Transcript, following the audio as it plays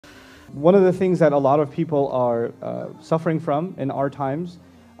One of the things that a lot of people are suffering from in our times,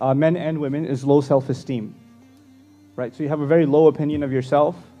 men and women, is low self-esteem. Right? So you have a very low opinion of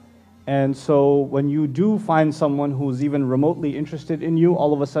yourself. And so when you do find someone who's even remotely interested in you,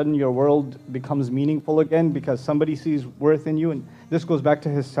 all of a sudden your world becomes meaningful again because somebody sees worth in you. And this goes back to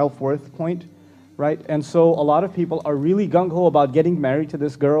his self-worth point, right? And so a lot of people are really gung-ho about getting married to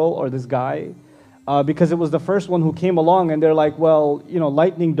this girl or this guy because it was the first one who came along, and they're like, well, you know,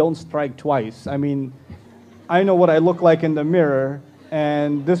 lightning don't strike twice. I mean, I know what I look like in the mirror,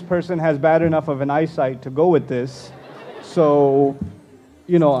 and this person has bad enough of an eyesight to go with this. So,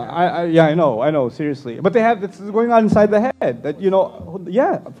 you know, I know, seriously. But they have, it's going on inside the head, that, you know,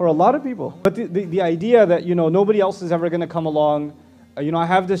 yeah, for a lot of people. But the idea that, you know, nobody else is ever going to come along, you know, I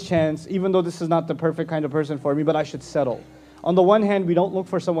have this chance, even though this is not the perfect kind of person for me, but I should settle. On the one hand, we don't look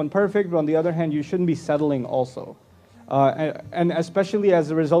for someone perfect, but on the other hand, you shouldn't be settling also. And especially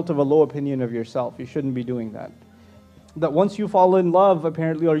as a result of a low opinion of yourself, you shouldn't be doing that. That once you fall in love,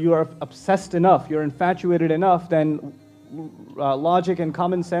 apparently, or you are obsessed enough, you're infatuated enough, then logic and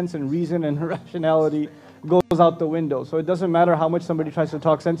common sense and reason and rationality goes out the window. So it doesn't matter how much somebody tries to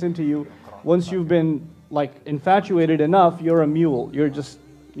talk sense into you. Once you've been like infatuated enough, you're a mule.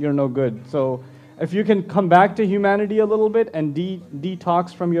 You're no good. So if you can come back to humanity a little bit and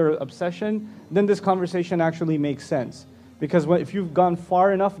detox from your obsession, then this conversation actually makes sense. Because if you've gone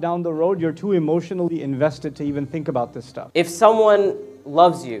far enough down the road, you're too emotionally invested to even think about this stuff. If someone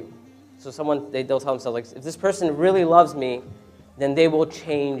loves you, so they'll tell themselves, like, if this person really loves me, then they will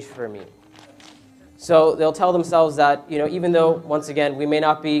change for me. So they'll tell themselves that, you know, even though, once again, we may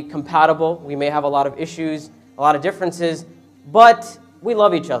not be compatible, we may have a lot of issues, a lot of differences, but we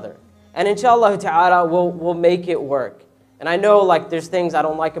love each other. And inshallah ta'ala, we'll make it work. And I know, like, there's things I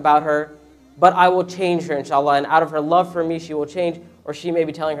don't like about her, but I will change her, inshallah. And out of her love for me, she will change. Or she may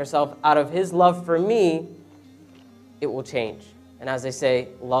be telling herself, out of his love for me, it will change. And as they say,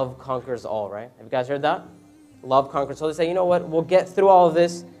 love conquers all, right? Have you guys heard that? Love conquers. So they say, you know what? We'll get through all of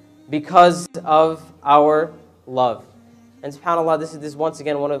this because of our love. And subhanAllah, this is once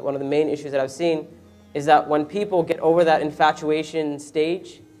again one of the main issues that I've seen, is that when people get over that infatuation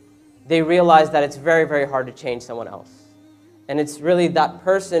stage, they realize that it's very, very hard to change someone else. And it's really that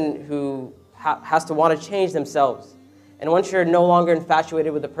person who has to want to change themselves. And once you're no longer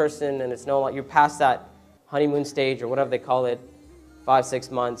infatuated with the person, and it's no longer, you're past that honeymoon stage or whatever they call it, 5, 6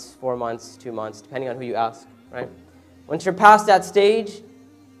 months, 4 months, 2 months, depending on who you ask, right? Once you're past that stage,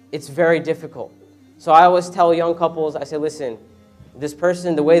 it's very difficult. So I always tell young couples, I say, listen, this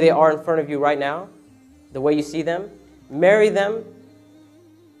person, the way they are in front of you right now, the way you see them, marry them,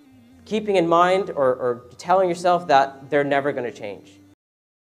 keeping in mind or telling yourself that they're never going to change.